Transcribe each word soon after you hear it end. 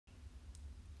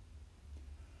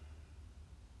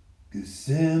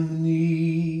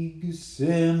Gesthemany,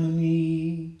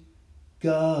 Gesthemany,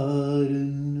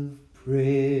 garden of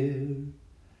prayer,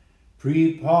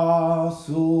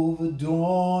 pre-Passover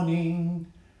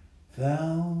dawning,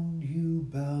 found you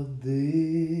bowed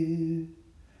there.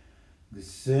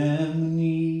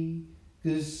 Gesthemany,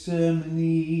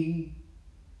 Gesthemany,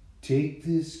 take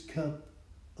this cup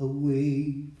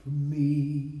away from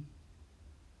me,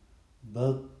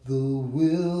 but the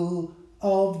will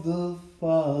of the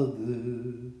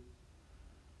Father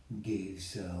gave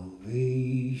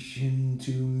salvation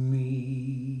to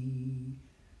me.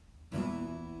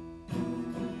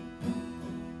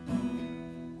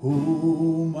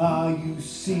 Whom are you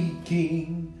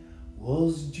seeking?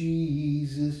 Was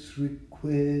Jesus'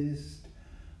 request.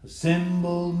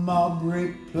 Assembled mob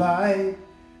replied,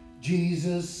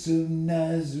 Jesus of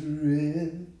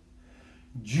Nazareth.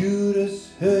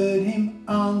 Judas heard him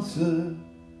answer,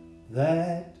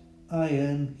 that I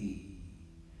am he.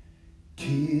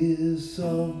 Tears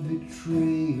of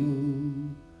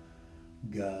betrayal,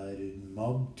 guided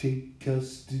mob take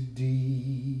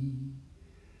custody.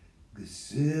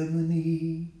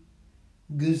 Gesthemany,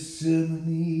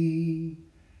 Gesthemany,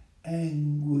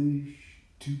 anguish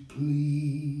to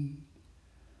plead.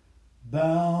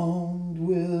 Bound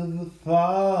with the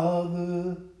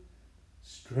Father,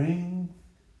 strength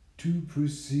to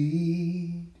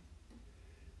proceed.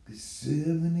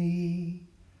 Gesthemany,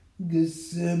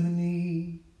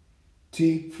 Gesthemany,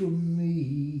 take from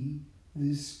me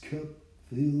this cup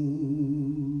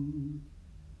filled.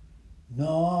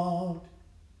 Not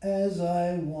as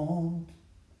I want,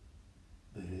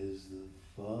 but as the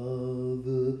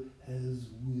Father has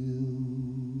willed.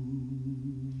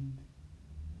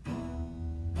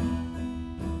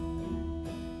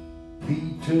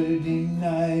 Peter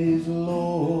denied his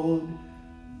Lord,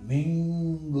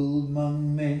 mingled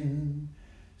among men.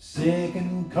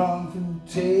 Second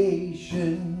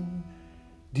confrontation,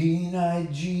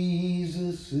 denied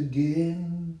Jesus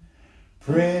again.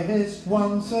 Pressed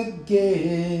once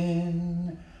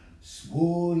again,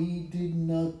 swore he did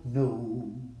not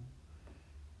know.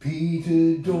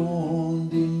 Peter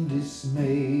dawned in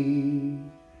dismay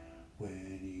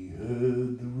when he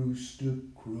heard the rooster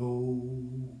crow.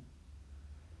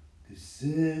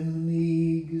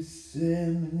 Gesthemany,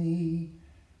 Gesthemany,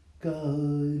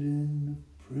 garden of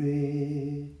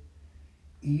prayer.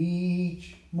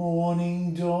 Each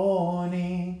morning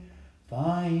dawning,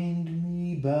 find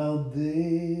me bowed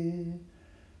there.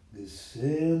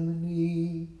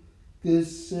 Gesthemany,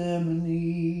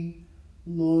 Gesthemany,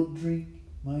 Lord, drink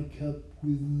my cup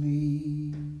with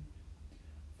me.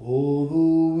 For the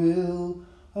will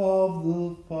of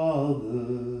the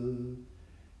Father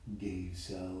gave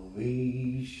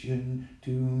salvation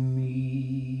to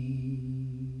me.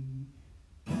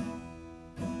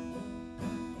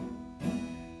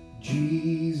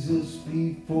 Jesus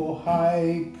before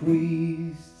high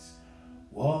priests,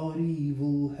 what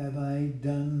evil have I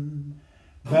done?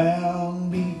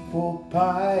 Bound before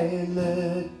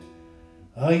Pilate,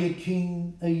 are you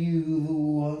king, are you the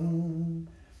one?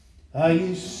 Are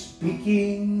you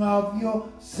speaking of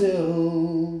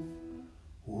yourself,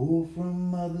 or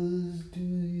from others do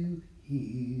you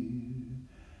hear?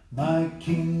 My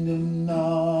kingdom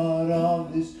not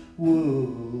of this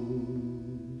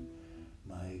world,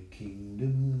 my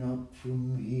kingdom not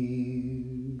from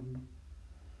here.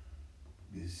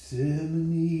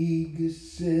 Gesthemany,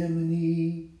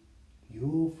 Gesthemany,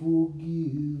 your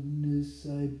forgiveness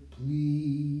I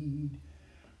plead.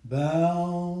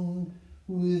 Bound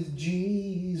with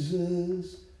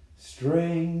Jesus,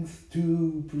 strength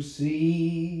to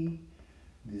proceed.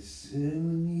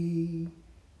 Gesthemany,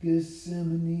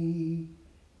 Gesthemany,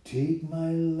 take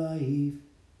my life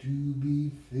to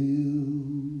be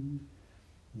filled.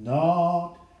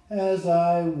 Not as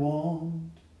I want,